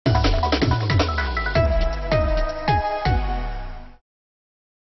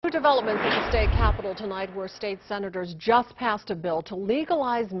developments at the state capitol tonight, where state senators just passed a bill to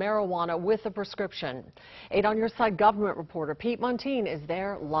legalize marijuana with a prescription. 8 on Your Side government reporter Pete Montine is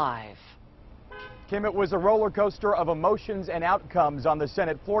there live. Kim, it was a roller coaster of emotions and outcomes on the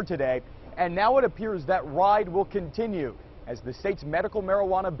Senate floor today, and now it appears that ride will continue as the state's medical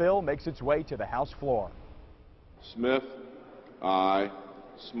marijuana bill makes its way to the House floor. Smith, aye.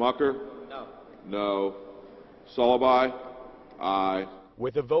 Smucker? No. No. Sullivan? Aye.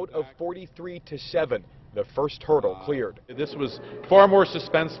 With a vote of 43-7, the first hurdle cleared. This was far more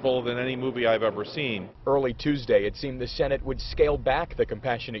suspenseful than any movie I've ever seen. Early Tuesday, it seemed the Senate would scale back the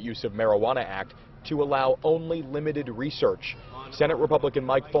Compassionate Use of Marijuana Act to allow only limited research. Senate Republican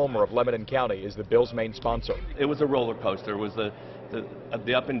Mike Fulmer of Lebanon County is the bill's main sponsor. It was a roller coaster. It was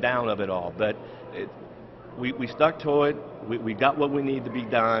the up and down of it all, but we stuck to it. We got what we need to be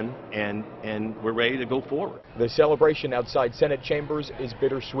done, and we're ready to go forward. The celebration outside Senate chambers is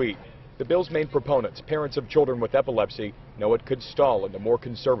bittersweet. The bill's main proponents, parents of children with epilepsy, know it could stall in the more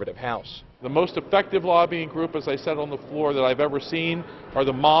conservative House. The most effective lobbying group, as I said on the floor, that I've ever seen are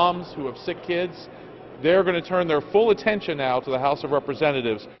the moms who have sick kids. They're going to turn their full attention now to the House of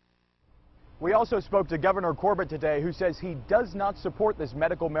Representatives. We also spoke to Governor Corbett today, who says he does not support this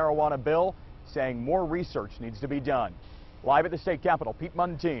medical marijuana bill, saying more research needs to be done. Live at the state capitol, Pete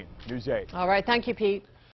Montine, News 8. All right, thank you, Pete.